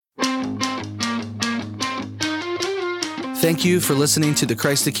Thank you for listening to the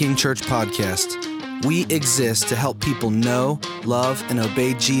Christ the King Church podcast. We exist to help people know, love, and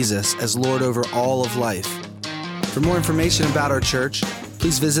obey Jesus as Lord over all of life. For more information about our church,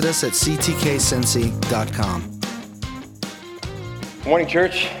 please visit us at ctkcincy.com. Good morning,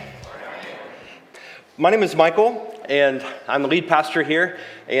 church. My name is Michael, and I'm the lead pastor here,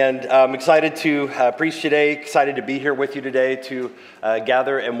 and I'm excited to preach today, excited to be here with you today to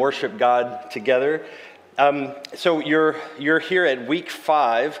gather and worship God together. So you're here at week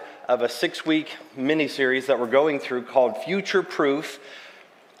 5 of a 6-week mini-series that we're going through called Future Proof,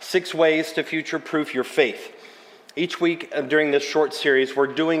 6 Ways to Future-Proof Your Faith. Each week during this short series, we're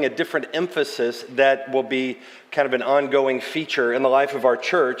doing a different emphasis that will be kind of an ongoing feature in the life of our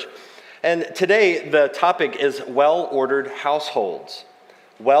church. And today, the topic is well-ordered households.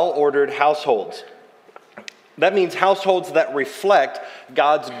 Well-ordered households. That means households that reflect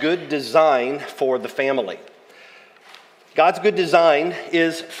God's good design for the family. God's good design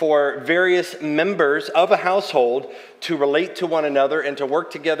is for various members of a household to relate to one another and to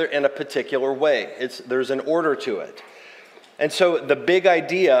work together in a particular way. There's an order to it. And so the big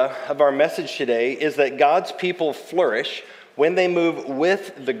idea of our message today is that God's people flourish when they move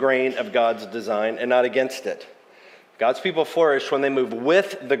with the grain of God's design and not against it. God's people flourish when they move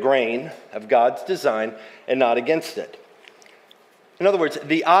with the grain of God's design and not against it. In other words,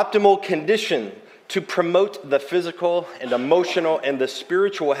 the optimal condition to promote the physical and emotional and the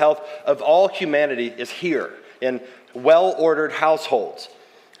spiritual health of all humanity is here in well-ordered households.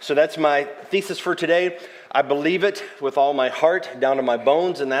 So that's my thesis for today. I believe it with all my heart, down to my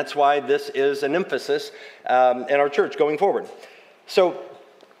bones, and that's why this is an emphasis in our church going forward. So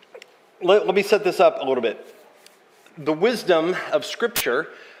let me set this up a little bit. The wisdom of Scripture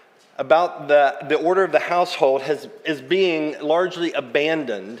about the order of the household is being largely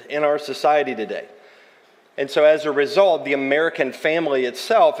abandoned in our society today. And so as a result, the American family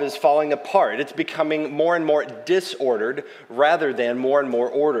itself is falling apart. It's becoming more and more disordered rather than more and more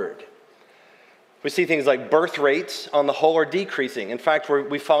ordered. We see things like birth rates on the whole are decreasing. In fact,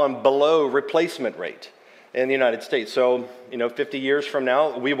 we've fallen below replacement rate in the United States. So, 50 years from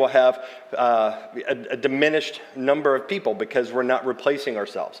now, we will have a diminished number of people because we're not replacing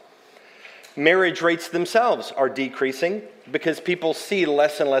ourselves. Marriage rates themselves are decreasing because people see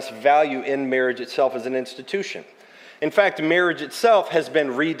less and less value in marriage itself as an institution. In fact, marriage itself has been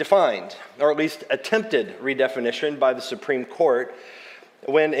redefined, or at least attempted redefinition by the Supreme Court,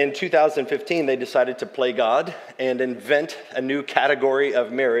 when in 2015 they decided to play God and invent a new category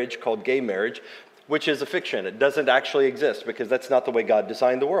of marriage called gay marriage, which is a fiction. It doesn't actually exist because that's not the way God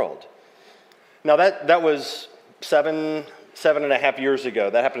designed the world. Now that was seven and a half years ago.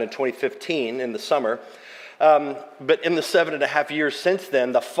 That happened in 2015 in the summer. But in the 7.5 years since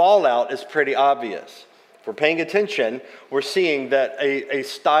then, the fallout is pretty obvious. If we're paying attention, we're seeing that a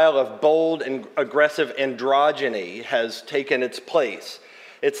style of bold and aggressive androgyny has taken its place.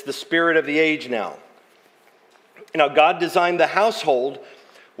 It's the spirit of the age now. Now, God designed the household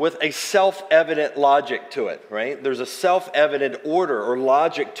with a self-evident logic to it, right? There's a self-evident order or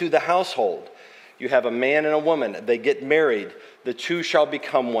logic to the household. You have a man and a woman. They get married. The two shall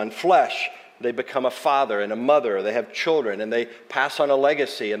become one flesh. They become a father and a mother. They have children, and they pass on a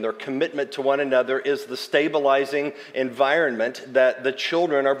legacy, and their commitment to one another is the stabilizing environment that the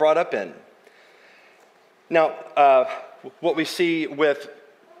children are brought up in. Now, what we see with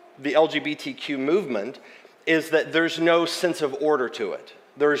the LGBTQ movement is that there's no sense of order to it.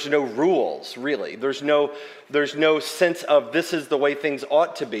 There's no rules, really. There's no sense of this is the way things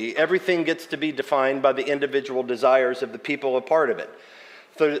ought to be. Everything gets to be defined by the individual desires of the people a part of it.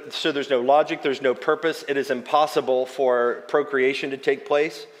 So there's no logic, there's no purpose. It is impossible for procreation to take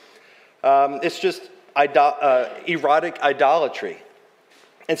place. It's just erotic idolatry.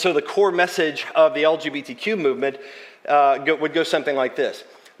 And so the core message of the LGBTQ movement would go something like this.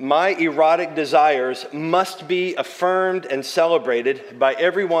 My erotic desires must be affirmed and celebrated by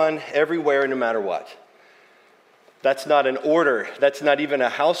everyone, everywhere, no matter what. That's not an order. That's not even a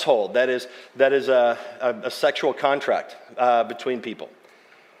household. That is a sexual contract between people.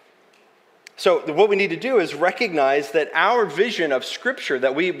 So what we need to do is recognize that our vision of Scripture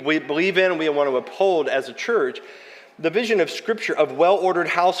that we believe in and we want to uphold as a church, the vision of Scripture of well-ordered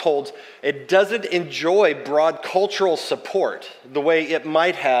households, it doesn't enjoy broad cultural support the way it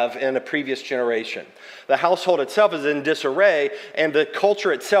might have in a previous generation. The household itself is in disarray, and the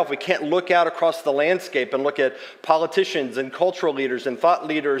culture itself, we can't look out across the landscape and look at politicians and cultural leaders and thought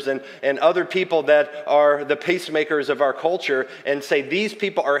leaders and other people that are the pacemakers of our culture and say these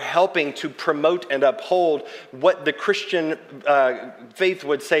people are helping to promote and uphold what the Christian faith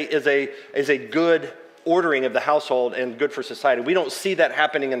would say is a good ordering of the household and good for society. We don't see that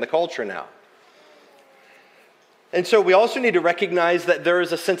happening in the culture now. And so we also need to recognize that there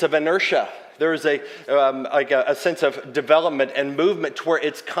is a sense of inertia. There is a sense of development and movement to where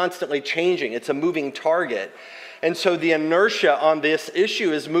it's constantly changing. It's a moving target. And so the inertia on this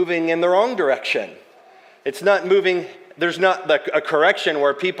issue is moving in the wrong direction. It's not moving, there's not a correction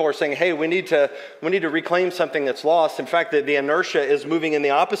where people are saying, hey, we need to reclaim something that's lost. In fact, the inertia is moving in the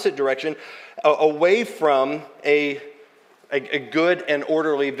opposite direction, away from a good and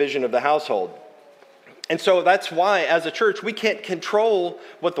orderly vision of the household. And so that's why, as a church, we can't control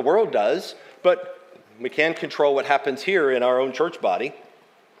what the world does, but we can control what happens here in our own church body.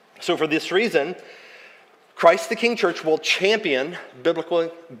 So for this reason, Christ the King Church will champion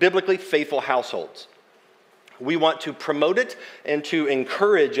biblically faithful households. We want to promote it and to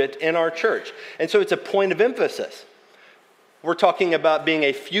encourage it in our church. And so it's a point of emphasis. We're talking about being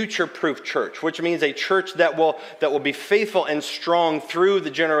a future-proof church, which means a church that will be faithful and strong through the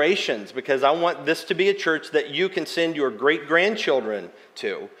generations, because I want this to be a church that you can send your great-grandchildren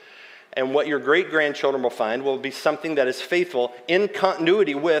to. And what your great-grandchildren will find will be something that is faithful in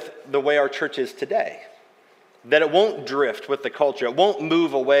continuity with the way our church is today. That it won't drift with the culture. It won't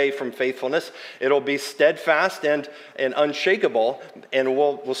move away from faithfulness. It'll be steadfast and unshakable, and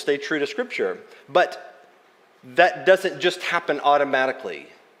we'll stay true to Scripture. But that doesn't just happen automatically.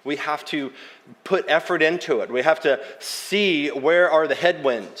 We have to put effort into it. We have to see where are the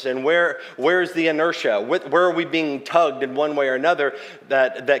headwinds and where's the inertia. Where are we being tugged in one way or another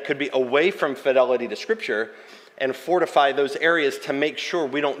that could be away from fidelity to Scripture, and fortify those areas to make sure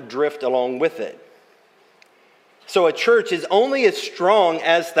we don't drift along with it. So a church is only as strong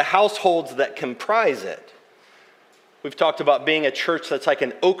as the households that comprise it. We've talked about being a church that's like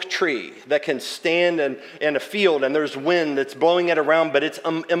an oak tree that can stand in a field and there's wind that's blowing it around, but it's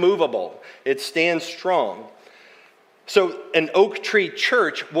immovable. It stands strong. So an oak tree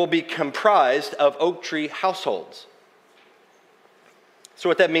church will be comprised of oak tree households. So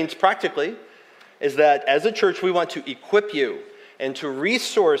what that means practically is that as a church, we want to equip you and to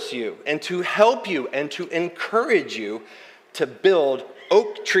resource you and to help you and to encourage you to build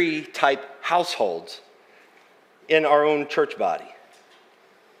oak tree type households in our own church body.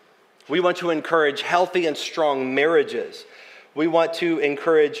 We want to encourage healthy and strong marriages. We want to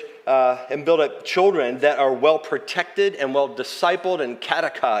encourage and build up children that are well protected and well discipled and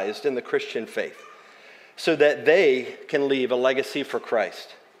catechized in the Christian faith, so that they can leave a legacy for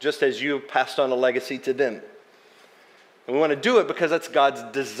Christ, just as you passed on a legacy to them. And we want to do it because that's God's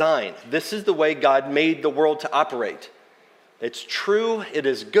design. This is the way God made the world to operate. It's true, it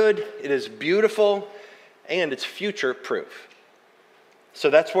is good, it is beautiful, and it's future-proof. So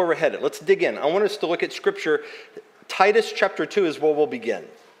that's where we're headed. Let's dig in. I want us to look at Scripture. Titus chapter 2 is where we'll begin.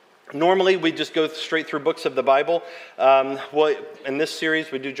 Normally, we just go straight through books of the Bible. In this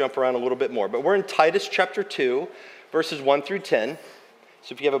series, we do jump around a little bit more. But we're in Titus chapter 2, verses 1 through 10.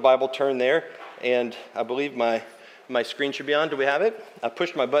 So if you have a Bible, turn there. And I believe my screen should be on. Do we have it? I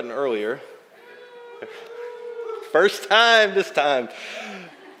pushed my button earlier. First time this time.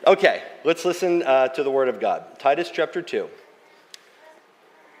 Okay, let's listen to the Word of God. Titus chapter 2.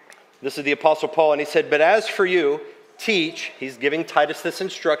 This is the Apostle Paul, and he said, "But as for you, teach," he's giving Titus this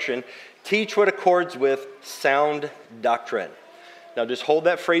instruction, "teach what accords with sound doctrine." Now just hold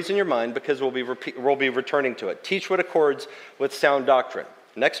that phrase in your mind, because we'll be returning to it. Teach what accords with sound doctrine.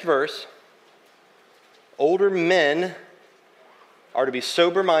 Next verse. "Older men are to be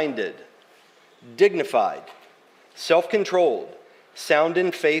sober-minded, dignified, self-controlled, sound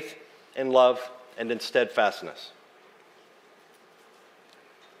in faith and love and in steadfastness.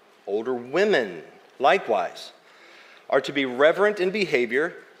 Older women, likewise, are to be reverent in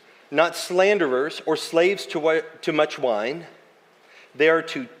behavior, not slanderers or slaves to much wine. They are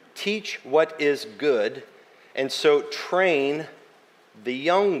to teach what is good, and so train the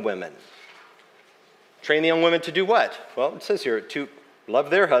young women." Train the young women to do what? Well, it says here, to love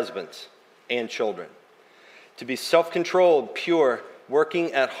their husbands and children, to be self-controlled, pure,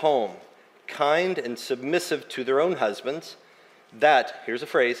 working at home, kind and submissive to their own husbands, that, here's a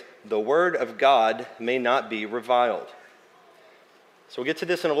phrase, the word of God may not be reviled. So we'll get to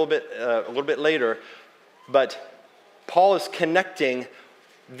this in a little bit later, but Paul is connecting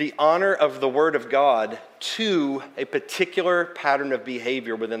the honor of the word of God to a particular pattern of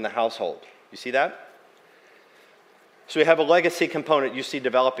behavior within the household. You see that? So we have a legacy component you see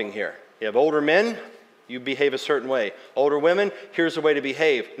developing here. You have older men, you behave a certain way. Older women, here's the way to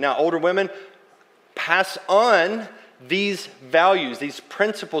behave. Now, older women, pass on these values, these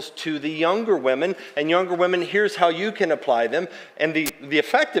principles to the younger women. And younger women, here's how you can apply them. And the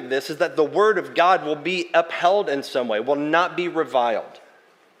effect of this is that the word of God will be upheld in some way, will not be reviled.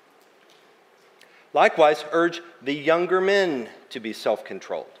 Likewise, urge the younger men to be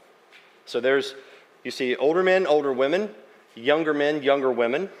self-controlled. So you see older men, older women, younger men, younger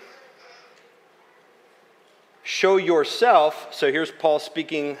women. Show yourself, so here's Paul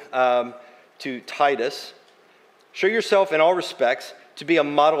speaking to Titus. Show yourself in all respects to be a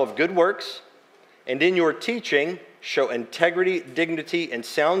model of good works, and in your teaching, show integrity, dignity, and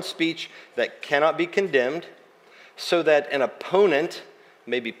sound speech that cannot be condemned, so that an opponent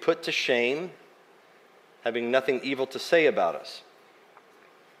may be put to shame, having nothing evil to say about us.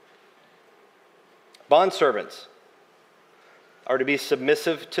 Bondservants are to be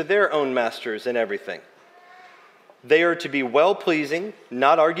submissive to their own masters in everything. They are to be well-pleasing,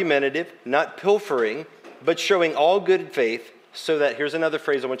 not argumentative, not pilfering, but showing all good faith, so that, here's another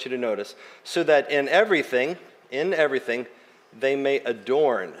phrase I want you to notice, so that in everything, they may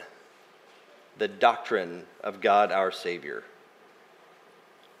adorn the doctrine of God our Savior.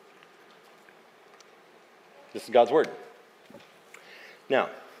 This is God's word. Now,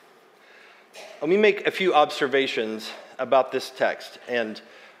 let me make a few observations about this text, and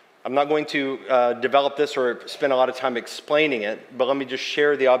I'm not going to develop this or spend a lot of time explaining it, but let me just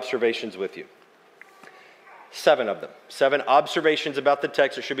share the observations with you. 7 of them. 7 observations about the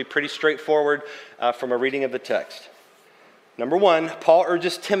text. It should be pretty straightforward from a reading of the text. Number 1, Paul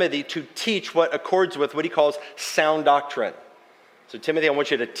urges Timothy to teach what accords with what he calls sound doctrine. So Timothy, I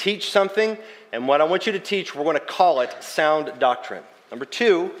want you to teach something, and what I want you to teach, we're going to call it sound doctrine. Number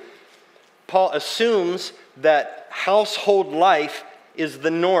 2, Paul assumes that household life is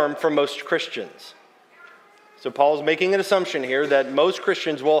the norm for most Christians. So Paul is making an assumption here that most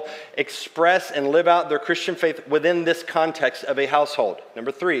Christians will express and live out their Christian faith within this context of a household.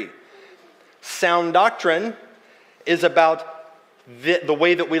 Number 3, sound doctrine is about the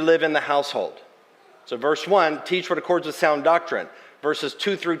way that we live in the household. So verse 1, teach what accords with sound doctrine. Verses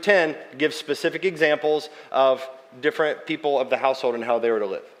 2 through 10 give specific examples of different people of the household and how they were to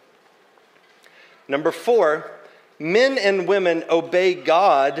live. Number 4, men and women obey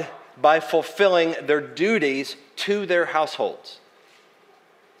God by fulfilling their duties to their households.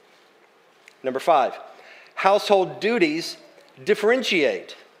 Number 5, household duties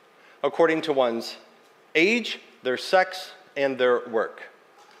differentiate according to one's age, their sex, and their work.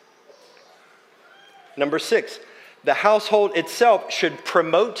 Number 6, the household itself should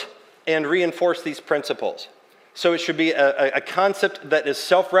promote and reinforce these principles. So it should be a concept that is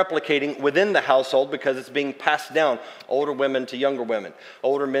self-replicating within the household because it's being passed down, older women to younger women,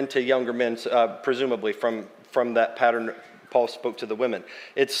 older men to younger men, presumably from that pattern Paul spoke to the women.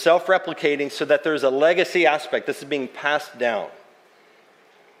 It's self-replicating so that there's a legacy aspect. This is being passed down.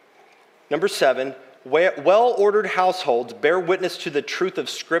 Number 7, well-ordered households bear witness to the truth of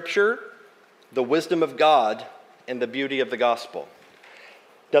Scripture, the wisdom of God, and the beauty of the gospel.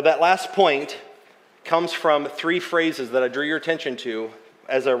 Now that last point comes from 3 phrases that I drew your attention to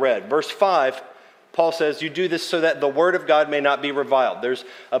as I read. Verse 5, Paul says, you do this so that the word of God may not be reviled. There's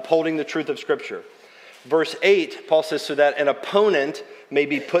upholding the truth of Scripture. Verse 8, Paul says, so that an opponent may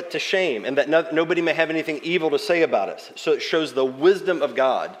be put to shame and that nobody may have anything evil to say about us. So it shows the wisdom of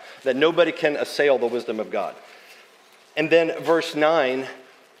God, that nobody can assail the wisdom of God. And then verse 9,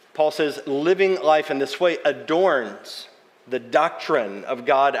 Paul says, living life in this way adorns the doctrine of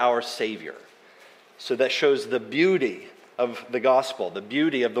God our Savior. So that shows the beauty of the gospel, the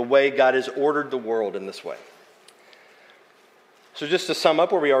beauty of the way God has ordered the world in this way. So just to sum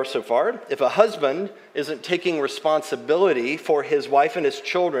up where we are so far, if a husband isn't taking responsibility for his wife and his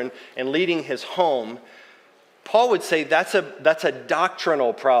children and leading his home, Paul would say that's a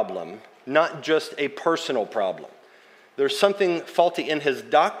doctrinal problem, not just a personal problem. There's something faulty in his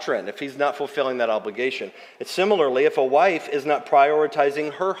doctrine if he's not fulfilling that obligation. It's similarly, if a wife is not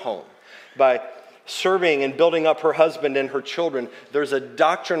prioritizing her home by serving and building up her husband and her children, there's a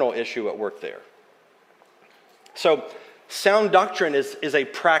doctrinal issue at work there. So sound doctrine is a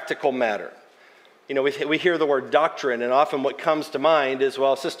practical matter. You know, we hear the word doctrine, and often what comes to mind is,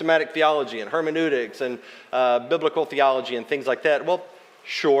 well, systematic theology and hermeneutics and biblical theology and things like that. Well,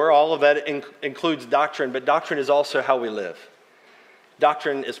 sure, all of that includes doctrine, but doctrine is also how we live.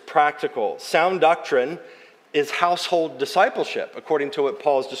 Doctrine is practical. Sound doctrine is household discipleship, according to what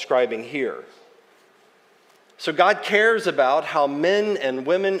Paul is describing here. So God cares about how men and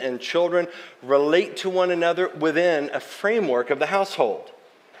women and children relate to one another within a framework of the household.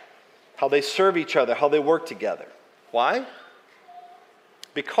 How they serve each other, how they work together. Why?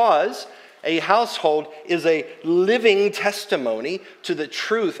 Because A household is a living testimony to the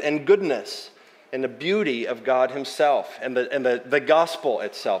truth and goodness and the beauty of God himself and the gospel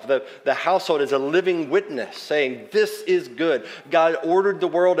itself. The household is a living witness saying, this is good. God ordered the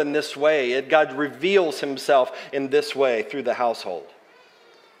world in this way. God reveals himself in this way through the household.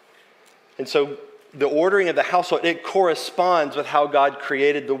 And so the ordering of the household, it corresponds with how God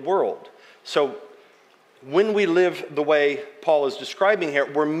created the world. So when we live the way Paul is describing here,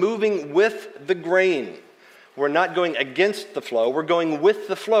 we're moving with the grain. We're not going against the flow. We're going with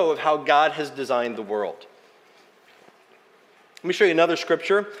the flow of how God has designed the world. Let me show you another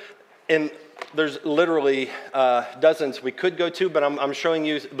scripture. And there's literally dozens we could go to, but I'm showing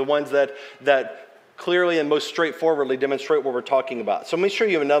you the ones that clearly and most straightforwardly demonstrate what we're talking about. So let me show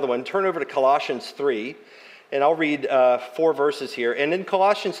you another one. Turn over to Colossians 3. And I'll read 4 verses here. And in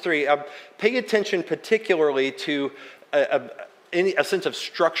Colossians 3, pay attention particularly to a sense of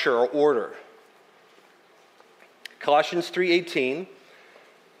structure or order. Colossians 3:18,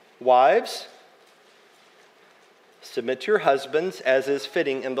 wives, submit to your husbands as is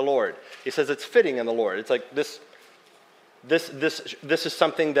fitting in the Lord. He says it's fitting in the Lord. It's like this is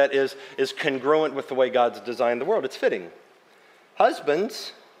something that is congruent with the way God's designed the world. It's fitting.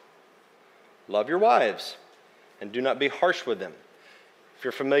 Husbands, love your wives and do not be harsh with them. If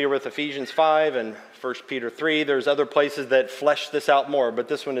you're familiar with Ephesians 5 and 1 Peter 3, there's other places that flesh this out more, but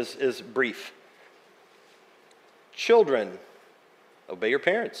this one is brief. Children, obey your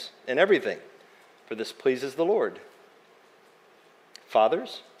parents in everything, for this pleases the Lord.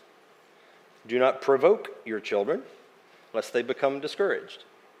 Fathers, do not provoke your children, lest they become discouraged.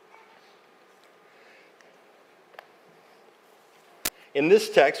 In this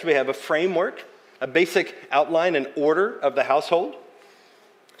text, we have a framework, a basic outline and order of the household.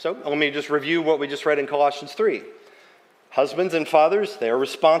 So let me just review what we just read in Colossians 3. Husbands and fathers, they are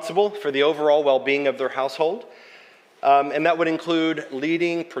responsible for the overall well-being of their household. And that would include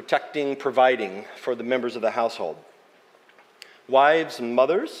leading, protecting, providing for the members of the household. Wives and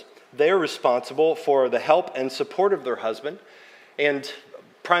mothers, they are responsible for the help and support of their husband. And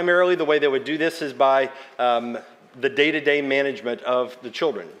primarily the way they would do this is by the day-to-day management of the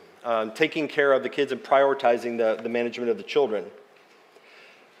children. Taking care of the kids and prioritizing the management of the children.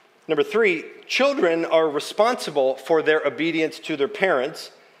 Number 3, children are responsible for their obedience to their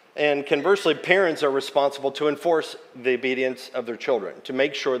parents, and conversely, parents are responsible to enforce the obedience of their children, to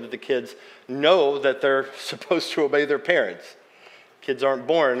make sure that the kids know that they're supposed to obey their parents. Kids aren't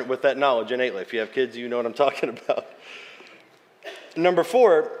born with that knowledge innately. If you have kids, you know what I'm talking about. Number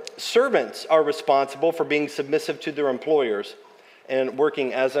 4, servants are responsible for being submissive to their employers and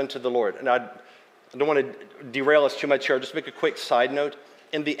working as unto the Lord. And I don't want to derail us too much here. I'll just make a quick side note.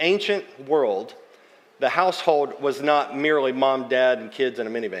 In the ancient world, the household was not merely mom, dad, and kids in a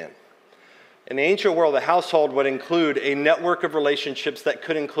minivan. In the ancient world, the household would include a network of relationships that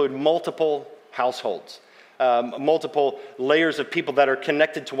could include multiple households, multiple layers of people that are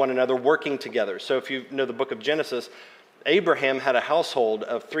connected to one another, working together. So if you know the book of Genesis, Abraham had a household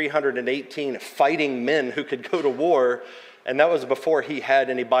of 318 fighting men who could go to war, and that was before he had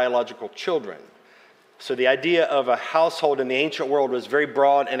any biological children. So the idea of a household in the ancient world was very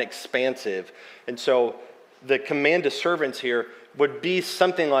broad and expansive. And so the command to servants here would be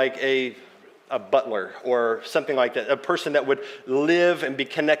something like a butler or something like that, a person that would live and be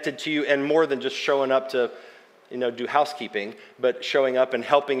connected to you, and more than just showing up to do housekeeping, but showing up and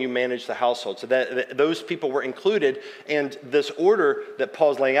helping you manage the household. So that those people were included, and this order that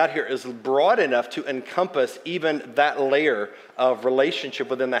Paul's laying out here is broad enough to encompass even that layer of relationship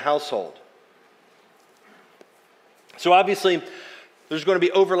within the household. So obviously, there's going to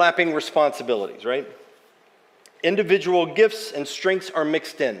be overlapping responsibilities, right? Individual gifts and strengths are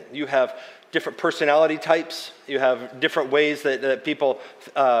mixed in. You have different personality types. You have different ways that people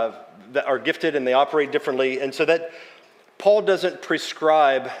that are gifted and they operate differently. And so that Paul doesn't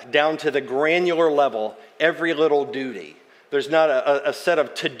prescribe down to the granular level every little duty. There's not a set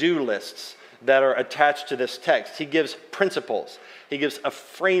of to-do lists that are attached to this text. He gives principles. He gives a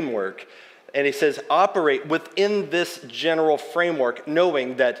framework. And he says, operate within this general framework,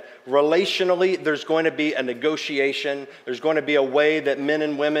 knowing that relationally there's going to be a negotiation. There's going to be a way that men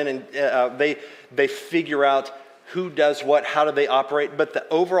and women and they figure out who does what, how do they operate. But the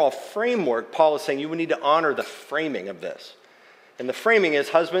overall framework, Paul is saying, you need to honor the framing of this. And the framing is,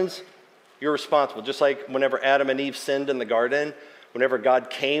 husbands, you're responsible. Just like whenever Adam and Eve sinned in the garden, whenever God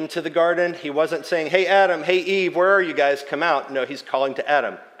came to the garden, he wasn't saying, hey, Adam, hey, Eve, where are you guys? Come out. No, he's calling to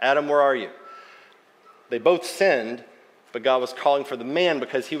Adam. Adam, where are you? They both sinned, but God was calling for the man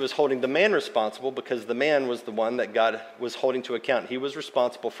because he was holding the man responsible, because the man was the one that God was holding to account. He was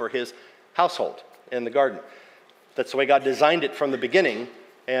responsible for his household in the garden. That's the way God designed it from the beginning,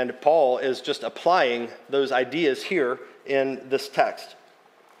 and Paul is just applying those ideas here in this text.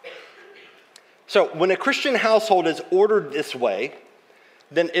 So when a Christian household is ordered this way,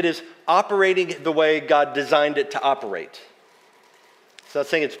 then it is operating the way God designed it to operate. It's not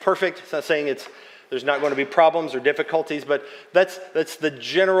saying it's perfect. It's not saying there's not going to be problems or difficulties, but that's the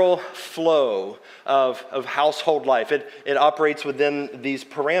general flow of household life. It operates within these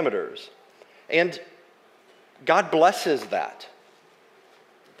parameters. And God blesses that.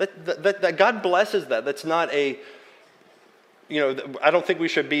 That God blesses that. That's not I don't think we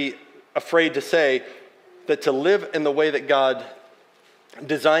should be afraid to say that to live in the way that God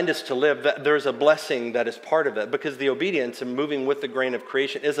designed us to live, that there's a blessing that is part of it, because the obedience and moving with the grain of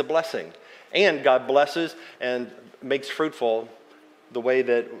creation is a blessing. And God blesses and makes fruitful the way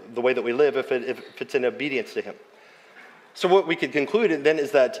that we live if it's in obedience to Him. So what we could conclude then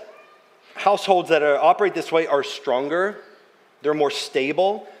is that households that operate this way are stronger, they're more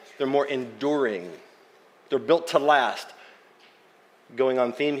stable, they're more enduring, they're built to last. Going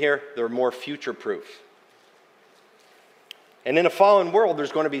on theme here, they're more future-proof. And in a fallen world,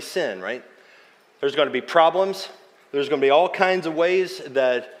 there's going to be sin, right? There's going to be problems. There's going to be all kinds of ways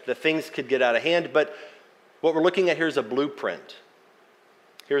that the things could get out of hand. But what we're looking at here is a blueprint.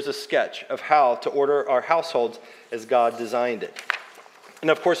 Here's a sketch of how to order our households as God designed it. And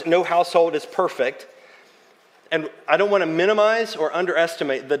of course, no household is perfect. And I don't want to minimize or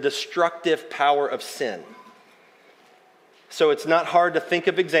underestimate the destructive power of sin. So it's not hard to think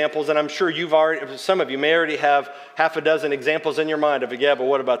of examples, and I'm sure some of you may already have half a dozen examples in your mind of, yeah, but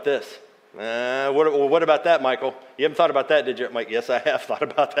what about this? What about that, Michael? You haven't thought about that, did you, Mike? Yes, I have thought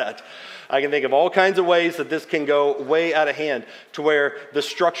about that. I can think of all kinds of ways that this can go way out of hand, to where the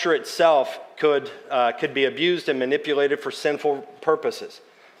structure itself could be abused and manipulated for sinful purposes.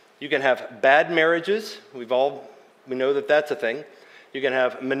 You can have bad marriages. We know that that's a thing. You can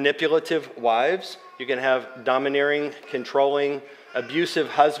have manipulative wives. You can have domineering, controlling, abusive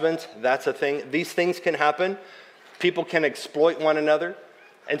husbands. That's a thing. These things can happen. People can exploit one another.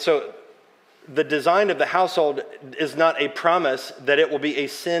 And so the design of the household is not a promise that it will be a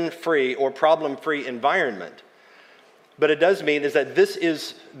sin-free or problem-free environment. But it does mean is that this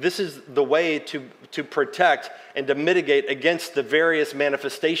is the way to protect and to mitigate against the various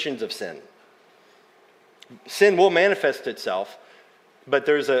manifestations of sin. Sin will manifest itself, but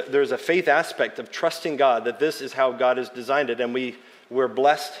there's a faith aspect of trusting God that this is how God has designed it, and we're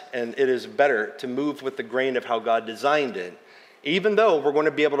blessed, and it is better to move with the grain of how God designed it, even though we're going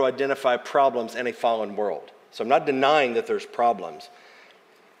to be able to identify problems in a fallen world. So I'm not denying that there's problems.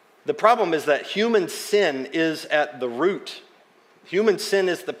 The problem is that human sin is at the root. Human sin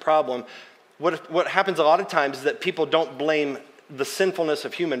is the problem. What happens a lot of times is that people don't blame the sinfulness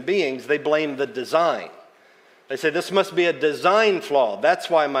of human beings, they blame the design. They say, this must be a design flaw. That's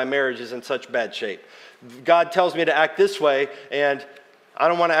why my marriage is in such bad shape. God tells me to act this way, and I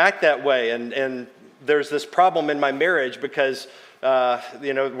don't want to act that way. And there's this problem in my marriage because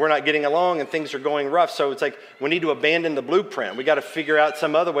we're not getting along and things are going rough. So it's like we need to abandon the blueprint. We got to figure out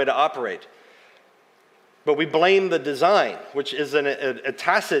some other way to operate. But we blame the design, which is a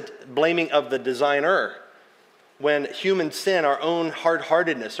tacit blaming of the designer. When human sin, our own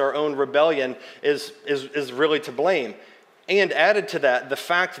hard-heartedness, our own rebellion is really to blame. And added to that, the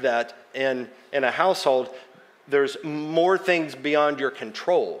fact that in a household, there's more things beyond your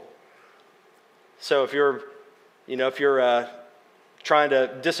control. So if you're trying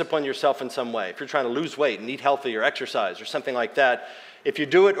to discipline yourself in some way, if you're trying to lose weight and eat healthy or exercise or something like that, if you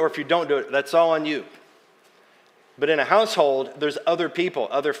do it or if you don't do it, that's all on you. But in a household, there's other people,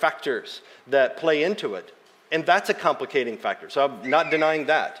 other factors that play into it. And that's a complicating factor, so I'm not denying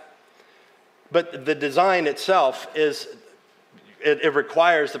that. But the design itself it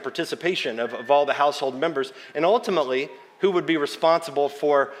requires the participation of all the household members, and ultimately, who would be responsible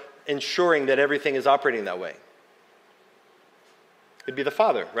for ensuring that everything is operating that way? It'd be the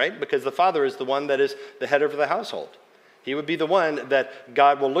father, right? Because the father is the one that is the head of the household. He would be the one that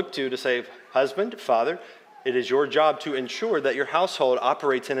God will look to say, husband, father, it is your job to ensure that your household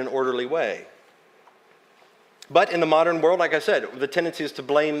operates in an orderly way. But in the modern world, like I said, the tendency is to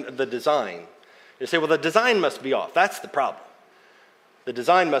blame the design. You say, well, the design must be off. That's the problem. The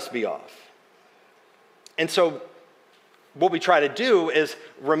design must be off. And so what we try to do is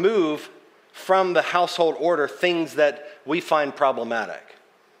remove from the household order things that we find problematic,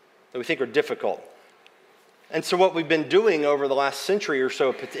 that we think are difficult. And so what we've been doing over the last century or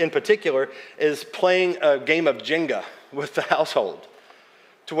so in particular is playing a game of Jenga with the household,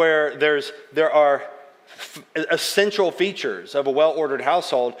 to where there are essential features of a well-ordered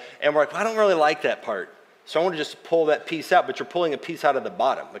household, and we're like, well, I don't really like that part. So I want to just pull that piece out, but you're pulling a piece out of the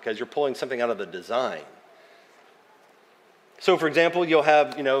bottom because you're pulling something out of the design. So, for example, you'll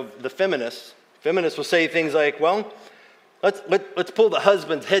have, the feminists. Feminists will say things like, well, let's pull the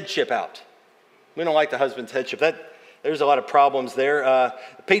husband's headship out. We don't like the husband's headship. There's a lot of problems there.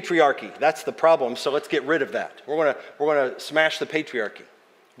 Patriarchy, that's the problem, so let's get rid of that. We're gonna smash the patriarchy.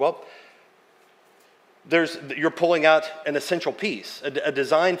 Well, you're pulling out an essential piece, a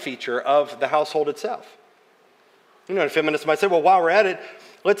design feature of the household itself. And feminists might say, well, while we're at it,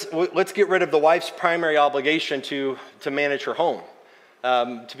 let's get rid of the wife's primary obligation to manage her home,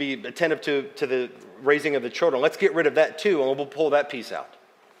 to be attentive to the raising of the children. Let's get rid of that too, and we'll pull that piece out.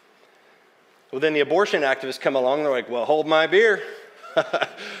 Well, then the abortion activists come along, and they're like, well, hold my beer.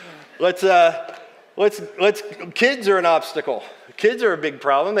 Let's kids are an obstacle. Kids are a big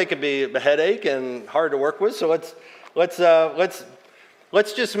problem. They can be a headache and hard to work with. So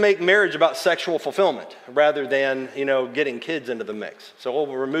let's just make marriage about sexual fulfillment rather than, getting kids into the mix. So we'll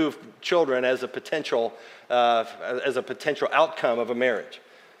remove children as a potential outcome of a marriage.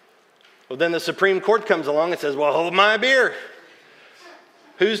 Well, then the Supreme Court comes along and says, well, hold my beer.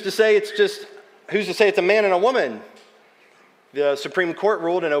 Who's to say it's a man and a woman? The Supreme Court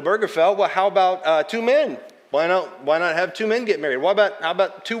ruled in Obergefell, well, how about two men? Why not have two men get married? How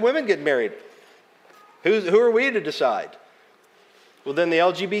about two women get married? Who are we to decide? Well, then the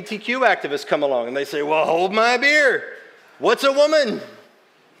LGBTQ activists come along and they say, well, hold my beer. What's a woman?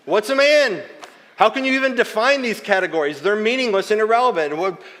 What's a man? How can you even define these categories? They're meaningless and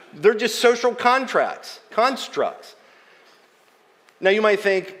irrelevant. They're just social constructs. Now you might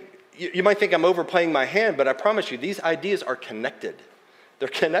think I'm overplaying my hand, but I promise you, these ideas are connected. They're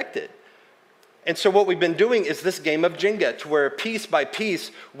connected. And so what we've been doing is this game of Jenga, to where piece by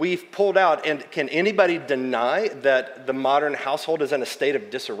piece we've pulled out. And can anybody deny that the modern household is in a state of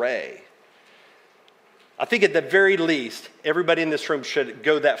disarray? I think at the very least, everybody in this room should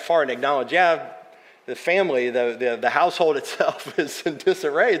go that far and acknowledge, the family, the household itself is in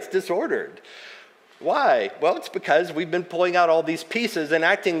disarray. It's disordered. Why? Well, it's because we've been pulling out all these pieces and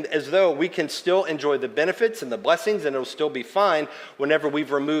acting as though we can still enjoy the benefits and the blessings and it'll still be fine whenever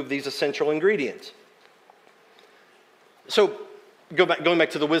we've removed these essential ingredients. So going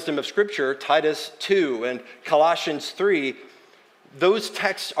back to the wisdom of Scripture, Titus 2 and Colossians 3, those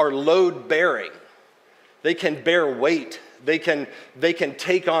texts are load-bearing. They can bear weight. They can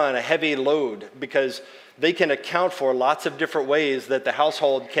take on a heavy load because they can account for lots of different ways that the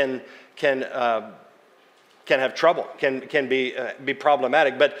household can have trouble, can be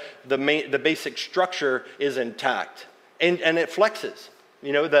problematic, but the basic structure is intact, and it flexes.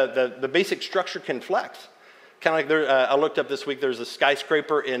 The basic structure can flex. Kind of like I looked up this week. There's a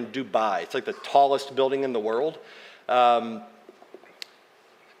skyscraper in Dubai. It's like the tallest building in the world.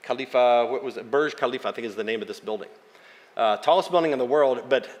 Khalifa, what was it? Burj Khalifa, I think is the name of this building. Tallest building in the world,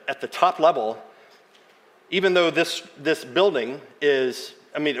 but at the top level, even though this building is,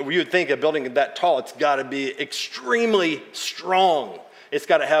 you would think a building that tall, it's got to be extremely strong. It's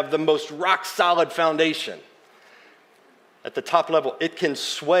got to have the most rock-solid foundation. At the top level, it can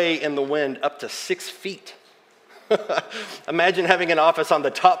sway in the wind up to 6 feet. Imagine having an office on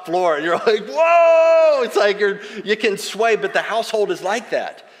the top floor, and you're like, whoa! It's like you can sway, but the household is like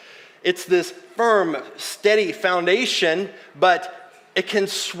that. It's this firm, steady foundation, but it can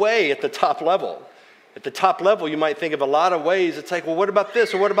sway at the top level. At the top level, you might think of a lot of ways. It's like, well, what about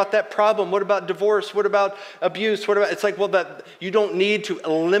this? Or what about that problem? What about divorce? What about abuse? It's like, well, that you don't need to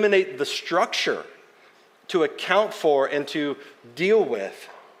eliminate the structure to account for and to deal with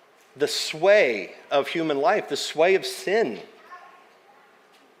the sway of human life, the sway of sin.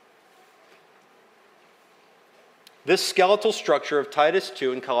 This skeletal structure of Titus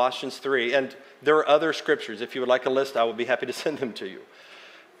 2 and Colossians 3, and there are other scriptures. If you would like a list, I will be happy to send them to you.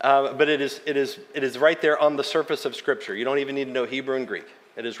 But it is right there on the surface of Scripture. You don't even need to know Hebrew and Greek.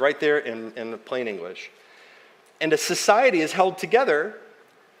 It is right there in the plain English. And a society is held together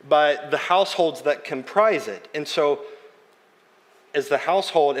by the households that comprise it. And so, as the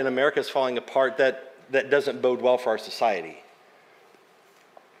household in America is falling apart, that doesn't bode well for our society.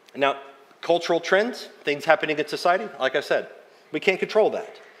 Now, cultural trends, things happening in society, like I said, we can't control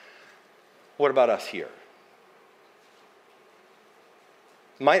that. What about us here?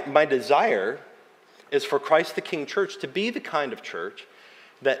 My desire is for Christ the King Church to be the kind of church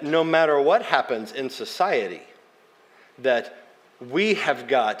that no matter what happens in society, that we have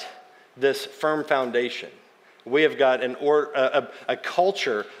got this firm foundation. We have got a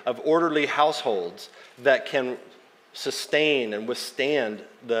culture of orderly households that can sustain and withstand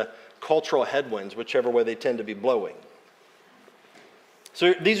the cultural headwinds, whichever way they tend to be blowing.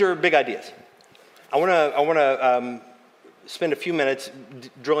 So these are big ideas. I want to spend a few minutes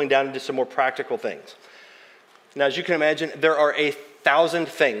drilling down into some more practical things. Now, as you can imagine, there are 1,000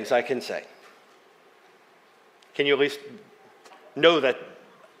 things I can say. Can you at least know that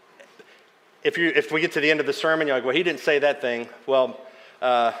if we get to the end of the sermon, you're like, well, he didn't say that thing. Well,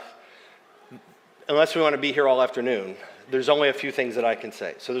 unless we want to be here all afternoon, there's only a few things that I can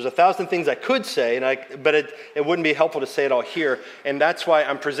say. So there's 1,000 things I could say, but it wouldn't be helpful to say it all here. And that's why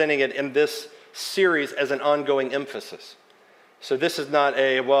I'm presenting it in this series as an ongoing emphasis. So this is not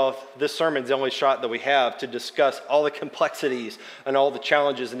this sermon's the only shot that we have to discuss all the complexities and all the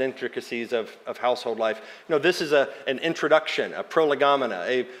challenges and intricacies of household life. No, this is an introduction, a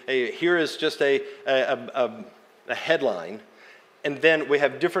prolegomena. Here is just a headline, and then we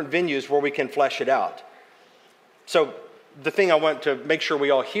have different venues where we can flesh it out. So the thing I want to make sure we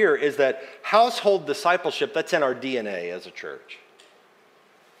all hear is that household discipleship, that's in our DNA as a church.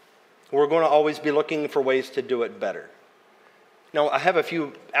 We're going to always be looking for ways to do it better. Now, I have a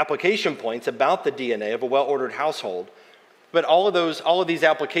few application points about the DNA of a well-ordered household, but all of these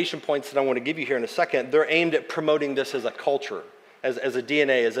application points that I want to give you here in a second, they're aimed at promoting this as a culture, as a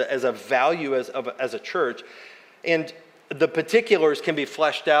DNA, as a value as a church. And the particulars can be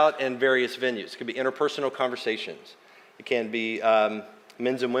fleshed out in various venues. It can be interpersonal conversations. It can be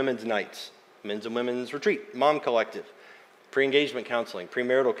men's and women's nights, men's and women's retreat, mom collective, pre-engagement counseling,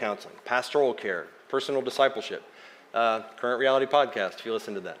 premarital counseling, pastoral care, personal discipleship, current reality podcast, if you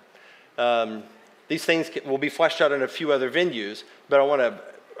listen to that. These things will be fleshed out in a few other venues, but I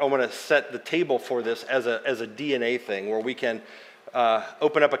want to set the table for this as a DNA thing where we can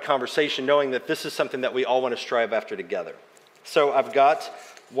open up a conversation knowing that this is something that we all want to strive after together. So I've got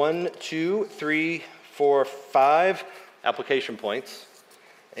 1, 2, 3, 4, 5 application points,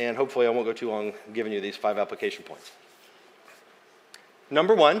 and hopefully I won't go too long giving you these 5 application points.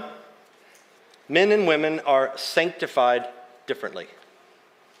 Number 1, men and women are sanctified differently.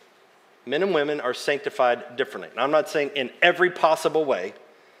 Men and women are sanctified differently. And I'm not saying in every possible way,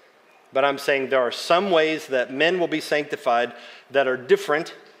 but I'm saying there are some ways that men will be sanctified that are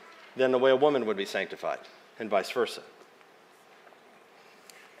different than the way a woman would be sanctified, and vice versa.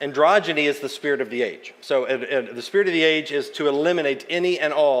 Androgyny is the spirit of the age. So the spirit of the age is to eliminate any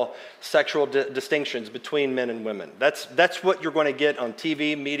and all sexual distinctions between men and women. That's what you're going to get on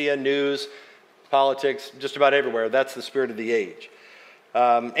TV, media, news, politics, just about everywhere. That's the spirit of the age.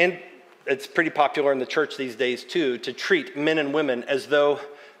 And it's pretty popular in the church these days too, to treat men and women as though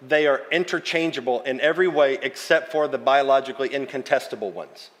they are interchangeable in every way except for the biologically incontestable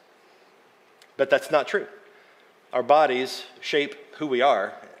ones. But that's not true. Our bodies shape who we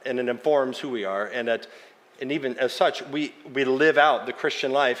are, and it informs who we are, and even as such, we live out the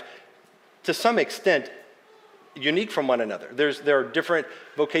Christian life to some extent unique from one another. There are different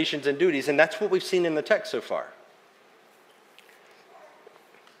vocations and duties, and that's what we've seen in the text so far.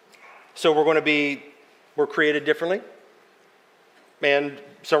 So we're created differently, and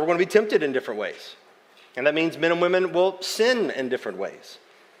so we're going to be tempted in different ways. And that means men and women will sin in different ways.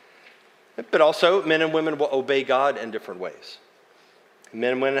 But also, men and women will obey God in different ways.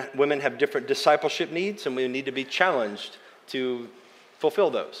 Men and women have different discipleship needs, and we need to be challenged to fulfill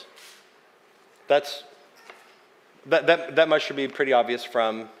those. That much should be pretty obvious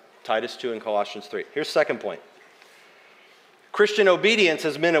from Titus 2 and Colossians 3. Here's the second point. Christian obedience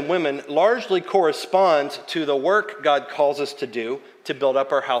as men and women largely corresponds to the work God calls us to do to build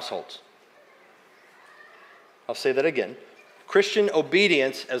up our households. I'll say that again. Christian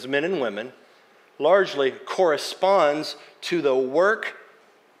obedience as men and women largely corresponds to the work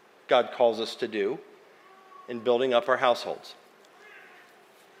God calls us to do in building up our households.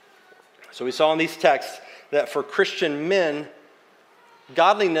 So we saw in these texts that for Christian men,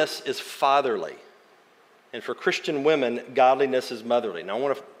 godliness is fatherly. And for Christian women, godliness is motherly.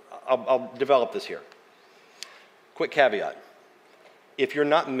 Now I'll develop this here. Quick caveat. If you're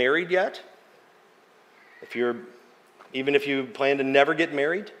not married yet, even if you plan to never get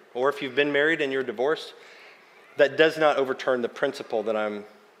married, or if you've been married and you're divorced, that does not overturn the principle that I'm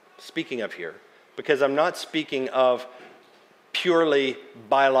speaking of here, because I'm not speaking of purely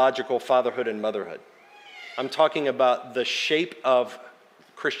biological fatherhood and motherhood. I'm talking about the shape of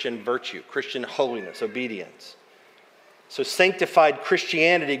Christian virtue, Christian holiness, obedience. So sanctified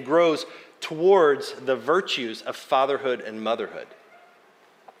Christianity grows towards the virtues of fatherhood and motherhood.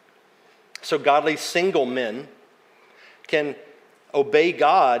 So godly single men can obey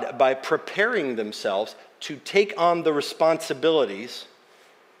God by preparing themselves to take on the responsibilities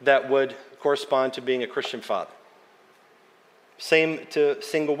that would correspond to being a Christian father. Same to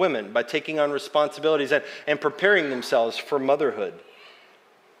single women, by taking on responsibilities and preparing themselves for motherhood.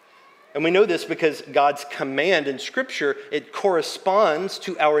 And we know this because God's command in Scripture, it corresponds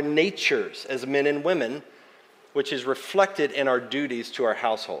to our natures as men and women, which is reflected in our duties to our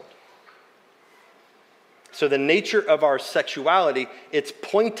household. So the nature of our sexuality, it's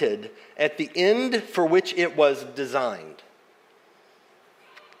pointed at the end for which it was designed.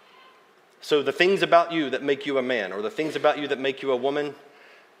 So the things about you that make you a man, or the things about you that make you a woman,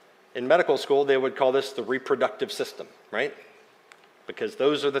 in medical school they would call this the reproductive system, right? Because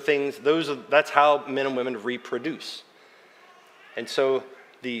those are the things, that's how men and women reproduce. And so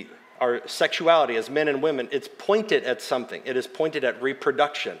our sexuality as men and women, it's pointed at something. It is pointed at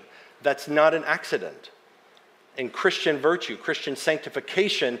reproduction. That's not an accident. And Christian virtue, Christian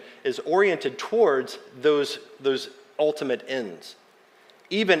sanctification is oriented towards those ultimate ends.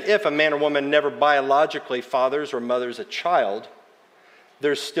 Even if a man or woman never biologically fathers or mothers a child,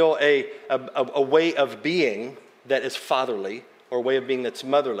 there's still a way of being that is fatherly, or a way of being that's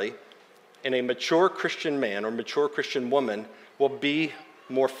motherly, and a mature Christian man or mature Christian woman will be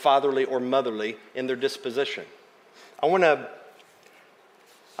more fatherly or motherly in their disposition. I'm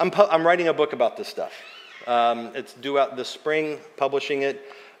writing a book about this stuff. It's due out this spring, publishing it.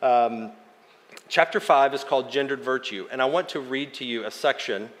 Chapter 5 is called Gendered Virtue, and I want to read to you a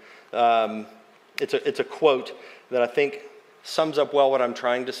section. It's a quote that I think sums up well what I'm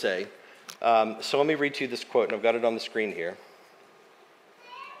trying to say. So let me read to you this quote, and I've got it on the screen here.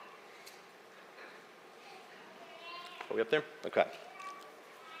 Are we up there? Okay.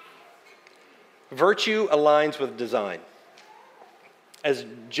 Virtue aligns with design. As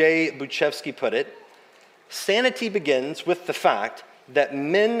Jay Buchevsky put it, sanity begins with the fact that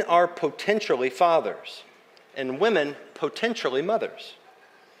men are potentially fathers and women potentially mothers.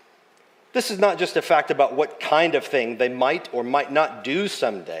 This is not just a fact about what kind of thing they might or might not do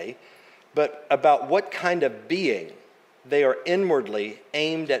someday, but about what kind of being they are inwardly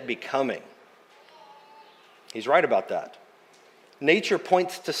aimed at becoming. He's right about that. Nature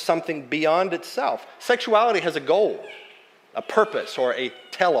points to something beyond itself. Sexuality has a goal, a purpose, or a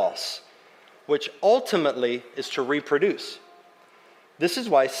telos, which ultimately is to reproduce. This is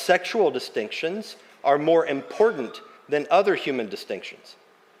why sexual distinctions are more important than other human distinctions.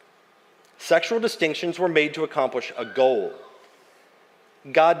 Sexual distinctions were made to accomplish a goal.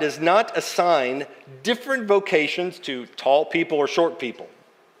 God does not assign different vocations to tall people or short people,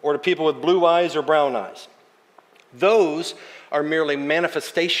 or to people with blue eyes or brown eyes. Those are merely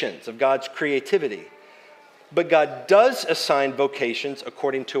manifestations of God's creativity. But God does assign vocations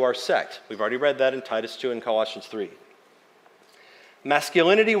according to our sex. We've already read that in Titus 2 and Colossians 3.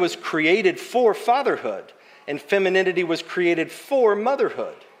 Masculinity was created for fatherhood, and femininity was created for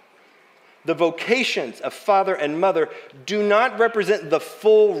motherhood. The vocations of father and mother do not represent the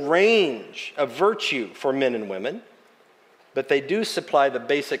full range of virtue for men and women, but they do supply the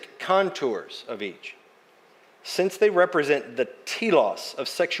basic contours of each, since they represent the telos of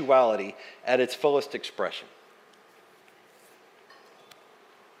sexuality at its fullest expression.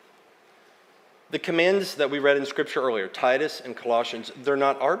 The commands that we read in Scripture earlier, Titus and Colossians, they're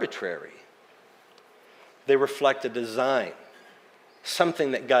not arbitrary. They reflect a design,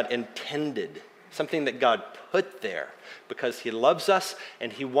 something that God intended, something that God put there because He loves us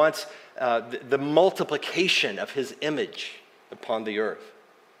and He wants the multiplication of His image upon the earth.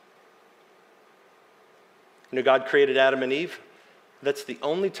 You know, God created Adam and Eve. That's the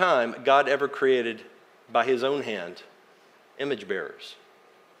only time God ever created by His own hand image bearers.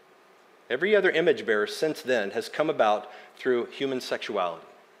 Every other image bearer since then has come about through human sexuality.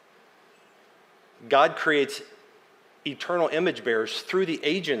 God creates eternal image bearers through the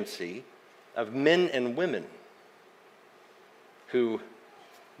agency of men and women who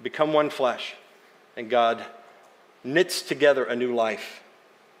become one flesh, and God knits together a new life.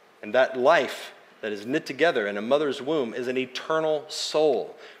 And that life that is knit together in a mother's womb is an eternal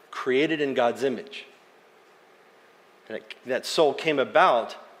soul created in God's image. And that soul came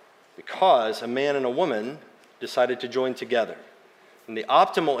about because a man and a woman decided to join together. And the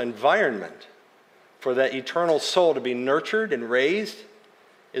optimal environment for that eternal soul to be nurtured and raised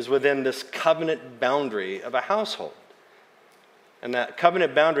is within this covenant boundary of a household. And that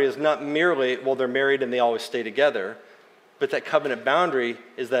covenant boundary is not merely, well, they're married and they always stay together, but that covenant boundary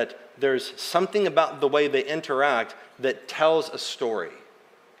is that there's something about the way they interact that tells a story.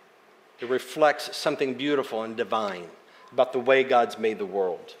 It reflects something beautiful and divine about the way God's made the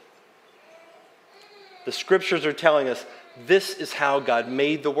world. The Scriptures are telling us this is how God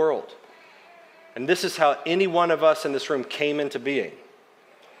made the world. And this is how any one of us in this room came into being.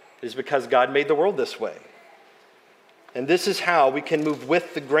 It is because God made the world this way. And this is how we can move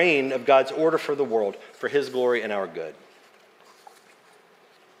with the grain of God's order for the world, for his glory and our good.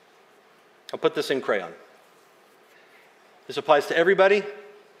 I'll put this in crayon. This applies to everybody,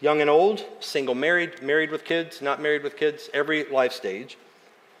 young and old, single, married, married with kids, not married with kids, every life stage.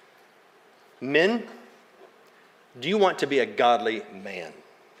 Men, do you want to be a godly man?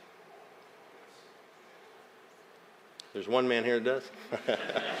 There's one man here that does.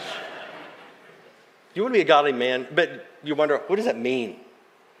 You want to be a godly man, but you wonder, what does that mean?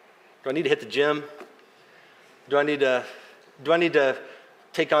 Do I need to hit the gym? Do I need to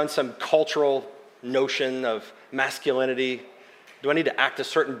take on some cultural notion of masculinity? Do I need to act a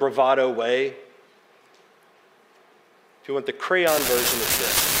certain bravado way? If you want the crayon version of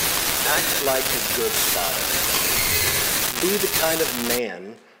this, act like a good father. Be the kind of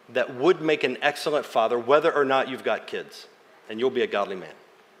man that would make an excellent father, whether or not you've got kids, and you'll be a godly man.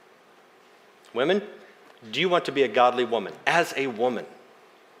 Women, do you want to be a godly woman? As a woman?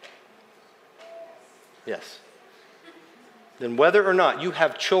 Yes. Then whether or not you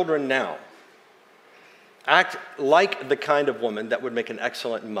have children now, act like the kind of woman that would make an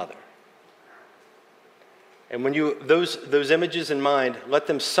excellent mother. And when you those images in mind, let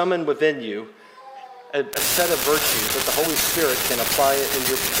them summon within you a set of virtues that the Holy Spirit can apply in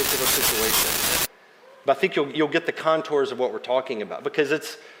your particular situation. But I think you'll get the contours of what we're talking about, because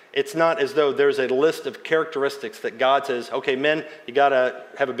it's not as though there's a list of characteristics that God says, okay, men, you got to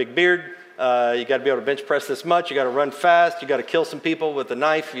have a big beard, you got to be able to bench press this much, you got to run fast, you got to kill some people with a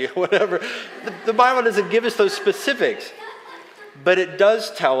knife, whatever. The Bible doesn't give us those specifics, but it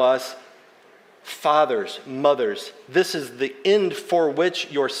does tell us, fathers, mothers, this is the end for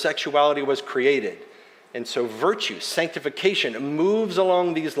which your sexuality was created. And so virtue, sanctification moves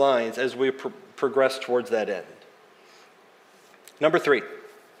along these lines as we progress towards that end. Number 3.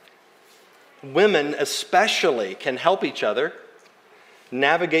 Women especially can help each other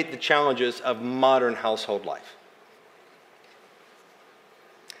navigate the challenges of modern household life.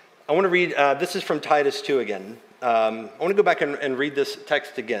 I want to read, this is from Titus 2 again. I want to go back and read this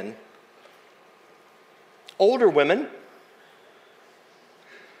text again. Older women,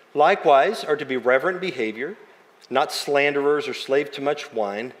 likewise, are to be reverent in behavior, not slanderers or slave to much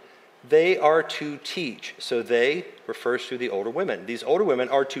wine. They are to teach. So they refers to the older women. These older women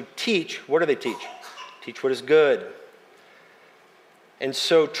are to teach. What do they teach? Teach what is good. And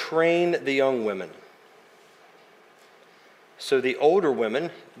so train the young women. So the older women,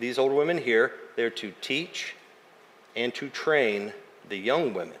 these older women here, they're to teach and to train the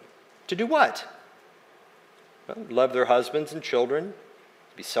young women. To do what? Well, love their husbands and children,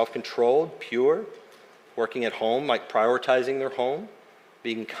 be self-controlled, pure, working at home, like prioritizing their home,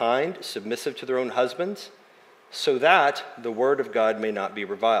 being kind, submissive to their own husbands, so that the word of God may not be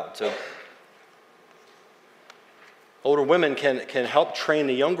reviled. So older women can help train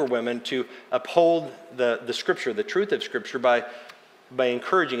the younger women to uphold the Scripture, the truth of Scripture, by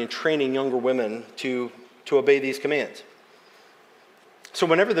encouraging and training younger women to obey these commands. So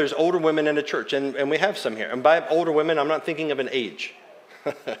whenever there's older women in a church, and we have some here, and by older women, I'm not thinking of an age.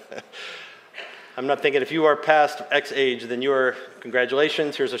 I'm not thinking if you are past X age, then you are,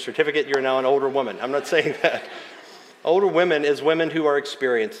 congratulations, here's a certificate, you're now an older woman. I'm not saying that. Older women is women who are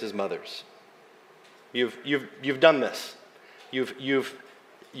experienced as mothers. You've done this. You've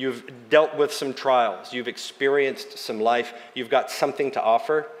dealt with some trials. You've experienced some life. You've got something to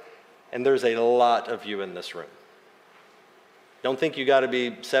offer, and there's a lot of you in this room. Don't think you got to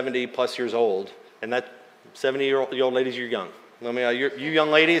be 70 plus years old, and that 70-year-old ladies, you're young. I mean, you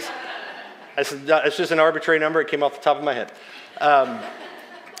young ladies, it's just an arbitrary number. It came off the top of my head.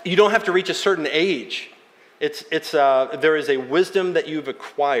 You don't have to reach a certain age. There is a wisdom that you've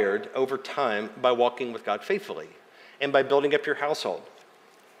acquired over time by walking with God faithfully and by building up your household.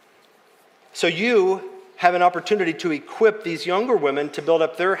 So you have an opportunity to equip these younger women to build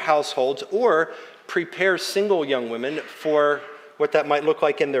up their households or prepare single young women for what that might look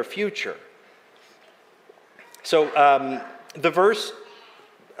like in their future. So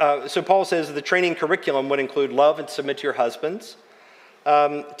so Paul says the training curriculum would include love and submit to your husbands,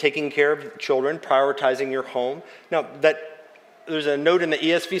 taking care of children, prioritizing your home. Now, there's a note in the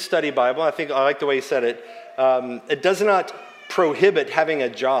ESV Study Bible, I like the way he said it. It does not prohibit having a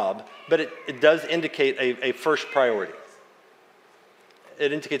job, but it does indicate a first priority.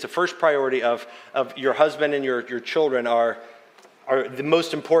 It indicates a first priority of your husband and your children are the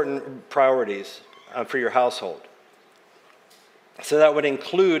most important priorities for your household. So that would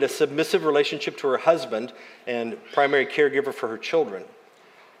include a submissive relationship to her husband and primary caregiver for her children.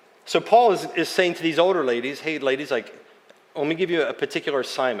 So Paul is saying to these older ladies, hey ladies, like let me give you a particular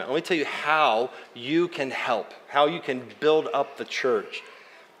assignment. Let me tell you how you can help, how you can build up the church.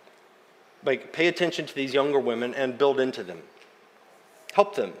 Like, pay attention to these younger women and build into them.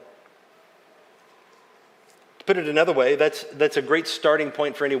 Help them. To put it another way, that's a great starting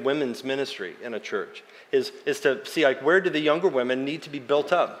point for any women's ministry in a church, is to see, like, where do the younger women need to be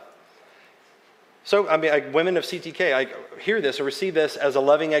built up? So, I mean, like, women of CTK, I hear this or receive this as a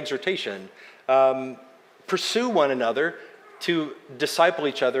loving exhortation. Pursue one another to disciple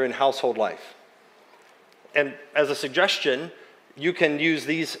each other in household life. And as a suggestion, you can use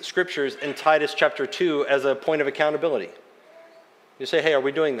these scriptures in Titus chapter 2 as a point of accountability. You say, hey, are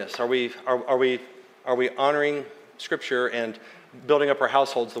we doing this? Are we honoring scripture and building up our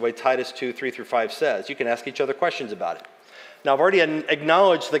households the way Titus 2, 3-5 says? You can ask each other questions about it. Now, I've already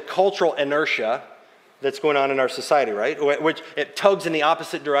acknowledged the cultural inertia that's going on in our society, right? Which it tugs in the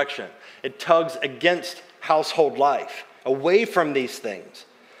opposite direction. It tugs against household life, away from these things.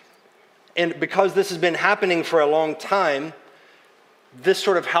 And because this has been happening for a long time, this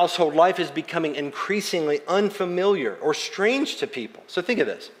sort of household life is becoming increasingly unfamiliar or strange to people. So think of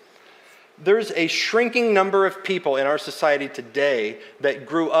this. There's a shrinking number of people in our society today that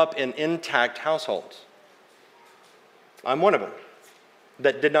grew up in intact households. I'm one of them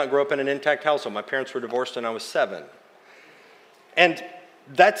that did not grow up in an intact household. My parents were divorced when I was 7. And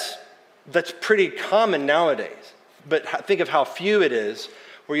that's pretty common nowadays. But think of how few it is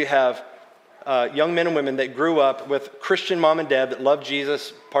where you have young men and women that grew up with Christian mom and dad that loved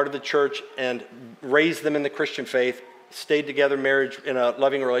Jesus, part of the church, and raised them in the Christian faith, stayed together, marriage in a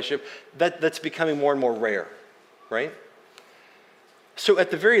loving relationship. That's becoming more and more rare, right? So at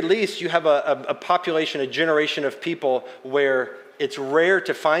the very least, you have a population, a generation of people where it's rare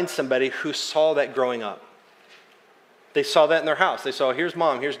to find somebody who saw that growing up. They saw that in their house. They saw, here's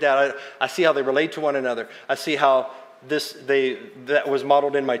mom, here's dad. I see how they relate to one another. I see how that was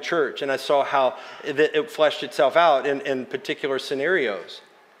modeled in my church, and I saw how it fleshed itself out in particular scenarios.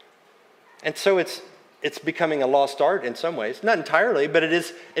 And so it's becoming a lost art in some ways. Not entirely, but it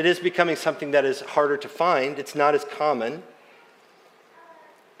is becoming something that is harder to find. It's not as common.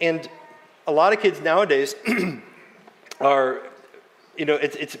 And a lot of kids nowadays are,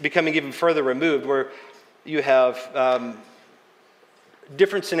 it's becoming even further removed, where you have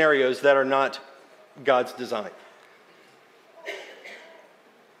different scenarios that are not God's design.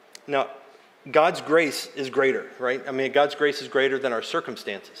 Now, God's grace is greater, right? I mean, God's grace is greater than our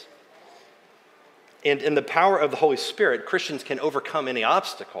circumstances. And in the power of the Holy Spirit, Christians can overcome any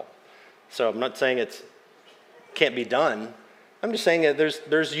obstacle. So I'm not saying it can't be done. I'm just saying that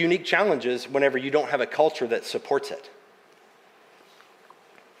there's unique challenges whenever you don't have a culture that supports it.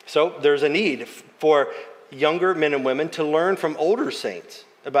 So there's a need for younger men and women to learn from older saints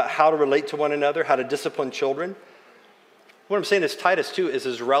about how to relate to one another, how to discipline children. What I'm saying is Titus 2 is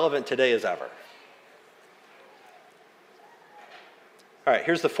as relevant today as ever. All right,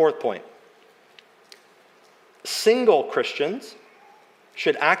 here's the fourth point. Single Christians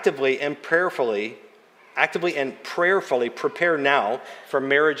should actively and prayerfully prepare now for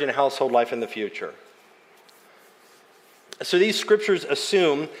marriage and household life in the future. So these scriptures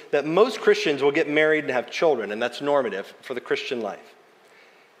assume that most Christians will get married and have children, and that's normative for the Christian life.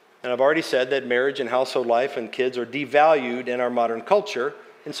 And I've already said that marriage and household life and kids are devalued in our modern culture,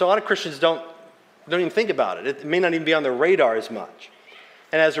 and so a lot of Christians don't even think about it. It may not even be on their radar as much.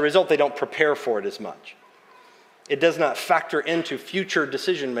 And as a result, they don't prepare for it as much. It does not factor into future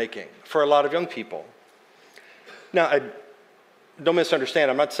decision making for a lot of young people. Now, don't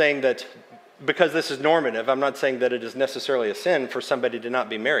misunderstand. I'm not saying that because this is normative, I'm not saying that it is necessarily a sin for somebody to not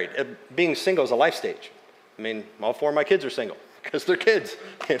be married. Being single is a life stage. I mean, all 4 of my kids are single because they're kids.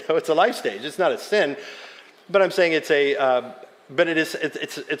 It's a life stage. It's not a sin, but I'm saying it's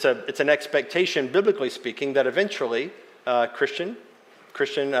an expectation, biblically speaking, that eventually Christian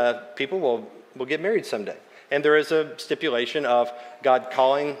people will get married someday. And there is a stipulation of God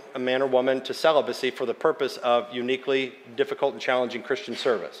calling a man or woman to celibacy for the purpose of uniquely difficult and challenging Christian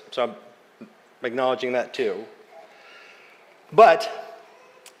service. So I'm acknowledging that too. But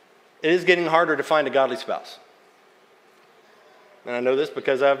it is getting harder to find a godly spouse. And I know this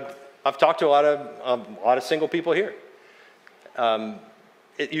because I've talked to a lot of single people here.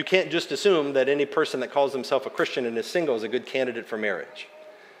 You can't just assume that any person that calls himself a Christian and is single is a good candidate for marriage.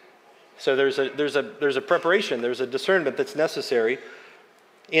 So there's a preparation, there's a discernment that's necessary.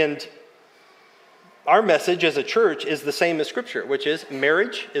 And our message as a church is the same as Scripture, which is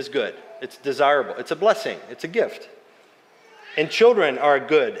marriage is good. It's desirable. It's a blessing. It's a gift. And children are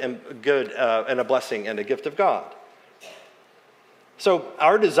good and a blessing and a gift of God. So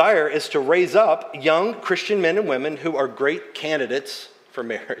our desire is to raise up young Christian men and women who are great candidates for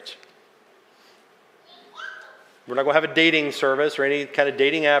marriage. We're not going to have a dating service or any kind of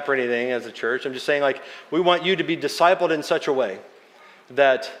dating app or anything as a church. I'm just saying, like, we want you to be discipled in such a way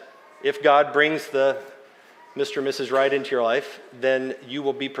that if God brings the Mr. and Mrs. Right into your life, then you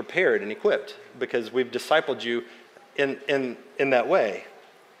will be prepared and equipped because we've discipled you in that way.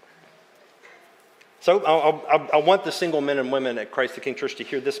 So I want the single men and women at Christ the King Church to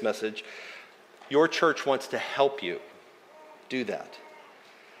hear this message. Your church wants to help you do that.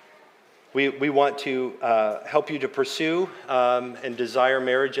 We want to help you to pursue and desire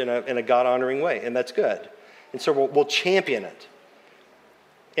marriage in a God-honoring way, and that's good. And so we'll champion it.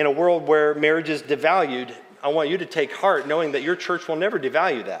 In a world where marriage is devalued, I want you to take heart knowing that your church will never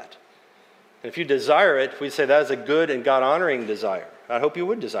devalue that. And if you desire it, we say that is a good and God-honoring desire. I hope you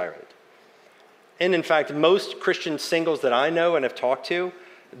would desire it. And in fact, most Christian singles that I know and have talked to,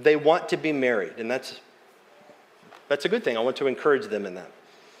 they want to be married, and that's a good thing. I want to encourage them in that.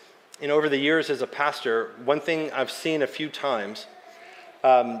 And over the years as a pastor, one thing I've seen a few times,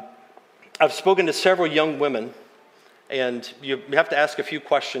 I've spoken to several young women, and you have to ask a few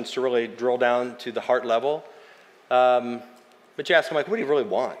questions to really drill down to the heart level. But you ask them, like, what do you really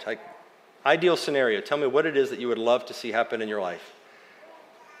want? Like, ideal scenario, tell me what it is that you would love to see happen in your life.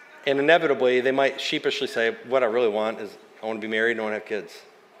 And inevitably, they might sheepishly say, what I really want is I want to be married and I want to have kids.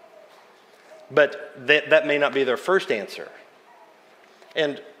 But that may not be their first answer.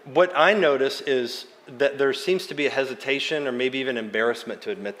 And what I notice is that there seems to be a hesitation or maybe even embarrassment to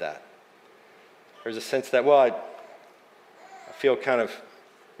admit that. There's a sense that, well, I feel kind of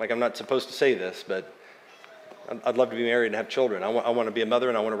like I'm not supposed to say this, but I'd love to be married and have children. I want to be a mother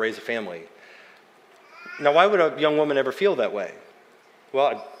and I want to raise a family. Now, why would a young woman ever feel that way?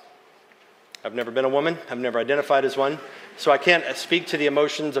 Well, I've never been a woman. I've never identified as one. So I can't speak to the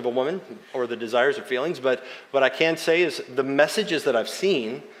emotions of a woman or the desires or feelings, but what I can say is the messages that I've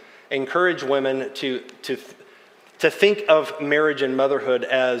seen encourage women to think of marriage and motherhood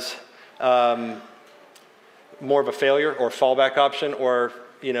as more of a failure or fallback option, or,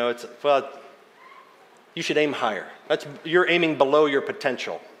 it's, well, you should aim higher. You're aiming below your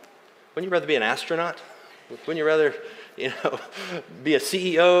potential. Wouldn't you rather be an astronaut? Wouldn't you rather, be a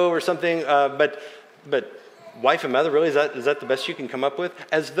CEO or something? But wife and mother, really, is that the best you can come up with?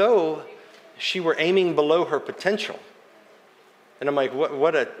 As though she were aiming below her potential. And I'm like,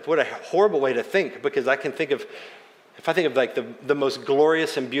 what a horrible way to think, because I can think of, if I think of like the most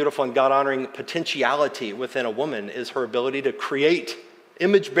glorious and beautiful and God-honoring potentiality within a woman is her ability to create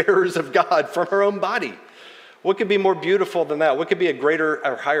image bearers of God from her own body. What could be more beautiful than that? What could be a greater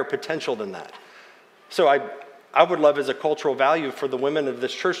or higher potential than that? So I would love as a cultural value for the women of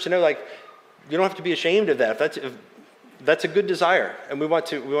this church to know, like, you don't have to be ashamed of that. If that's a good desire, and we want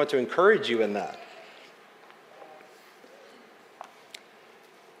to encourage you in that.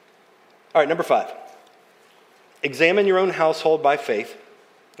 All right, number 5. Examine your own household by faith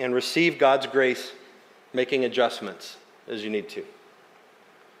and receive God's grace, making adjustments as you need to.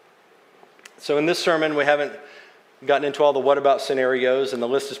 So in this sermon, we haven't gotten into all the what about scenarios, and the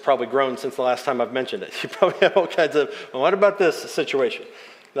list has probably grown since the last time I've mentioned it. You probably have all kinds of, well, what about this situation?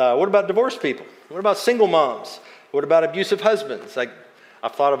 What about divorced people? What about single moms? What about abusive husbands?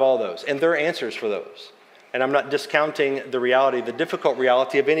 I've thought of all those, and there are answers for those. And I'm not discounting the reality, the difficult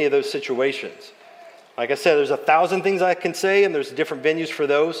reality of any of those situations. Like I said, there's 1,000 things I can say, and there's different venues for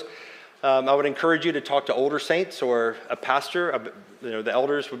those. I would encourage you to talk to older saints or a pastor. The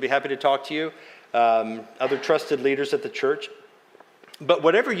elders would be happy to talk to you. Other trusted leaders at the church. But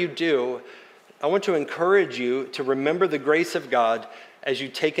whatever you do, I want to encourage you to remember the grace of God as you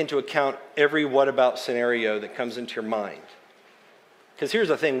take into account every what about scenario that comes into your mind. Because here's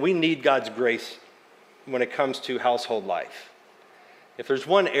the thing, we need God's grace when it comes to household life. If there's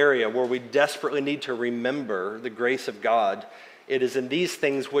one area where we desperately need to remember the grace of God, it is in these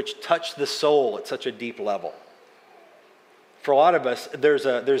things which touch the soul at such a deep level. For a lot of us, there's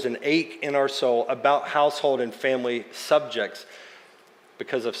an ache in our soul about household and family subjects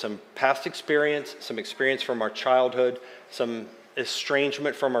because of some past experience, some experience from our childhood, some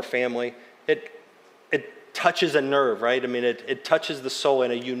estrangement from our family. It touches a nerve, right? I mean, it touches the soul in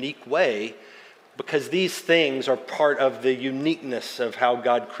a unique way because these things are part of the uniqueness of how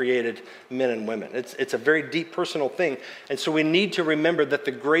God created men and women. It's a very deep personal thing. And so we need to remember that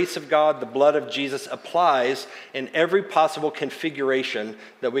the grace of God, the blood of Jesus, applies in every possible configuration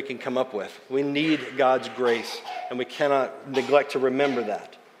that we can come up with. We need God's grace, and we cannot neglect to remember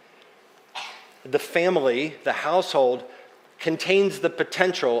that. The family, the household, contains the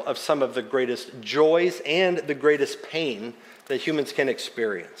potential of some of the greatest joys and the greatest pain that humans can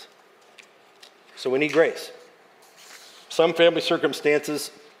experience. So we need grace. Some family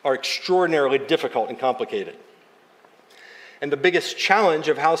circumstances are extraordinarily difficult and complicated. And the biggest challenge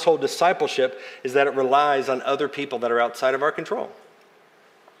of household discipleship is that it relies on other people that are outside of our control.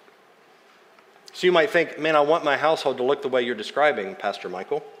 So you might think, man, I want my household to look the way you're describing, Pastor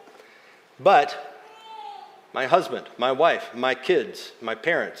Michael. But my husband, my wife, my kids, my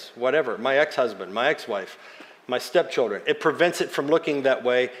parents, whatever, my ex-husband, my ex-wife, my stepchildren, it prevents it from looking that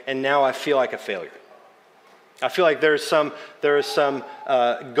way, and now I feel like a failure. I feel like there is some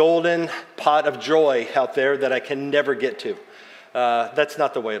golden pot of joy out there that I can never get to. That's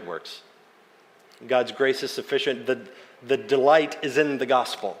not the way it works. God's grace is sufficient. The delight is in the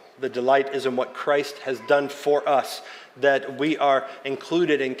gospel. The delight is in what Christ has done for us, that we are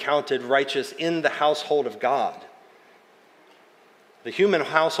included and counted righteous in the household of God. The human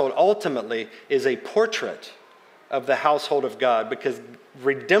household ultimately is a portrait of the household of God because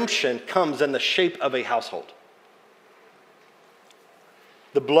redemption comes in the shape of a household.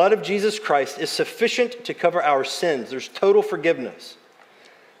 The blood of Jesus Christ is sufficient to cover our sins. There's total forgiveness.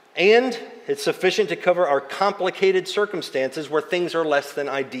 And it's sufficient to cover our complicated circumstances where things are less than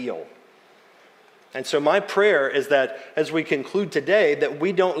ideal. And so my prayer is that as we conclude today, that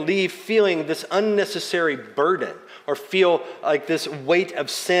we don't leave feeling this unnecessary burden or feel like this weight of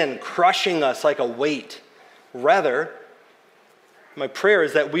sin crushing us like a weight. Rather, my prayer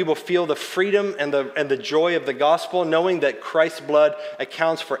is that we will feel the freedom and the joy of the gospel, knowing that Christ's blood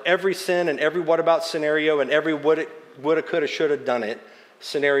accounts for every sin and every what about scenario and every woulda, coulda, shoulda, done it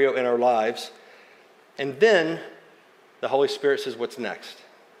scenario in our lives. And then the Holy Spirit says, what's next?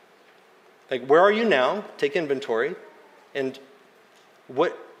 Like, where are you now? Take inventory. And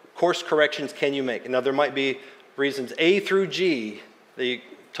what course corrections can you make? Now, there might be reasons A through G that are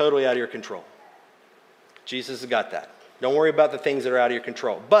totally out of your control. Jesus has got that. Don't worry about the things that are out of your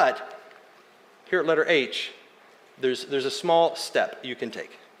control. But here at letter H, there's a small step you can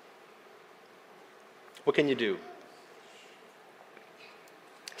take. What can you do?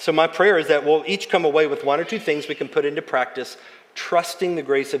 So my prayer is that we'll each come away with one or two things we can put into practice, trusting the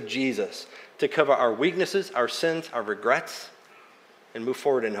grace of Jesus to cover our weaknesses, our sins, our regrets, and move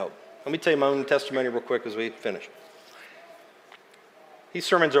forward in hope. Let me tell you my own testimony real quick as we finish. These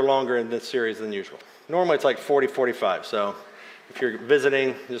sermons are longer in this series than usual. Normally it's like 40, 45, so if you're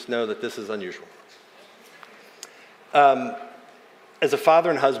visiting, just know that this is unusual. As a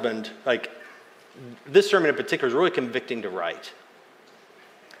father and husband, like, this sermon in particular is really convicting to write.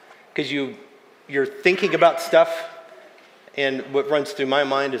 Because you're thinking about stuff, and what runs through my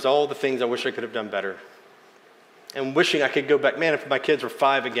mind is all the things I wish I could have done better. And wishing I could go back, man, if my kids were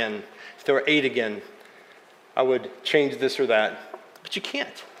 5 again, if they were 8 again, I would change this or that. But you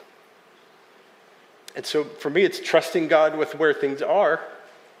can't. And so for me, it's trusting God with where things are,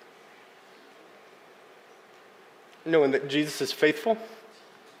 knowing that Jesus is faithful.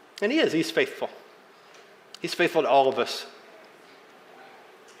 And he is. He's faithful. He's faithful to all of us.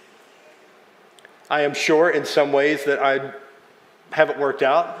 I am sure in some ways that I haven't worked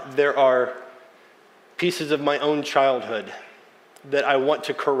out. There are pieces of my own childhood that I want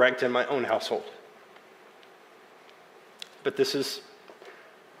to correct in my own household. But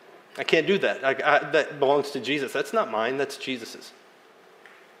I can't do that. That belongs to Jesus. That's not mine, that's Jesus's.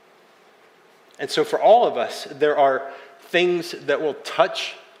 And so for all of us, there are things that will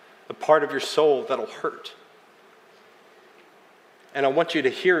touch a part of your soul that'll hurt. And I want you to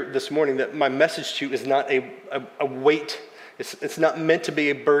hear this morning that my message to you is not a weight. It's not meant to be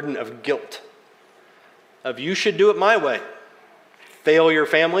a burden of guilt. Of you should do it my way. Fail your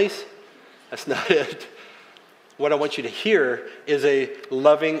families. That's not it. What I want you to hear is a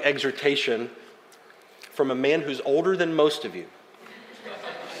loving exhortation from a man who's older than most of you.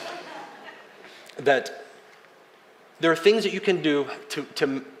 That there are things that you can do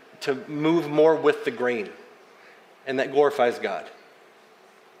to move more with the grain, and that glorifies God.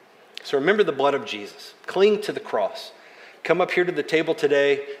 So remember the blood of Jesus. Cling to the cross. Come up here to the table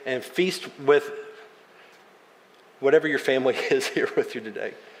today and feast with whatever your family is here with you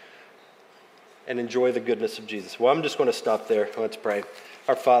today. And enjoy the goodness of Jesus. Well, I'm just going to stop there. Let's pray.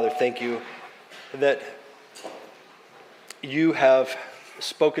 Our Father, thank you that you have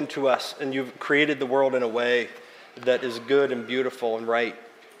spoken to us and you've created the world in a way that is good and beautiful and right.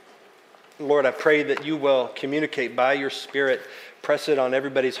 Lord, I pray that you will communicate by your Spirit, press it on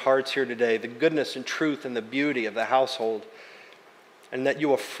everybody's hearts here today, the goodness and truth and the beauty of the household, and that you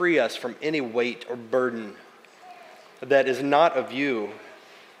will free us from any weight or burden that is not of you,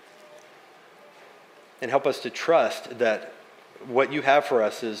 and help us to trust that what you have for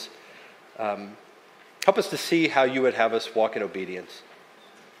us is Help us to see how you would have us walk in obedience.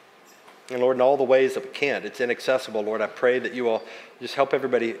 And Lord, in all the ways that we can't, it's inaccessible, Lord, I pray that you will just help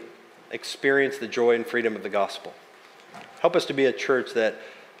everybody experience the joy and freedom of the gospel. Help us to be a church that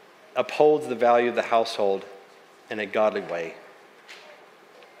upholds the value of the household in a godly way.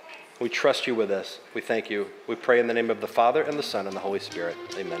 We trust you with this. We thank you. We pray in the name of the Father, and the Son, and the Holy Spirit.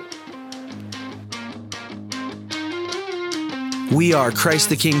 Amen. We are Christ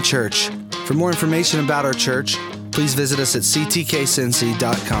the King Church. For more information about our church, please visit us at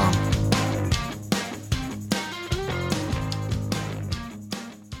ctkcincy.com.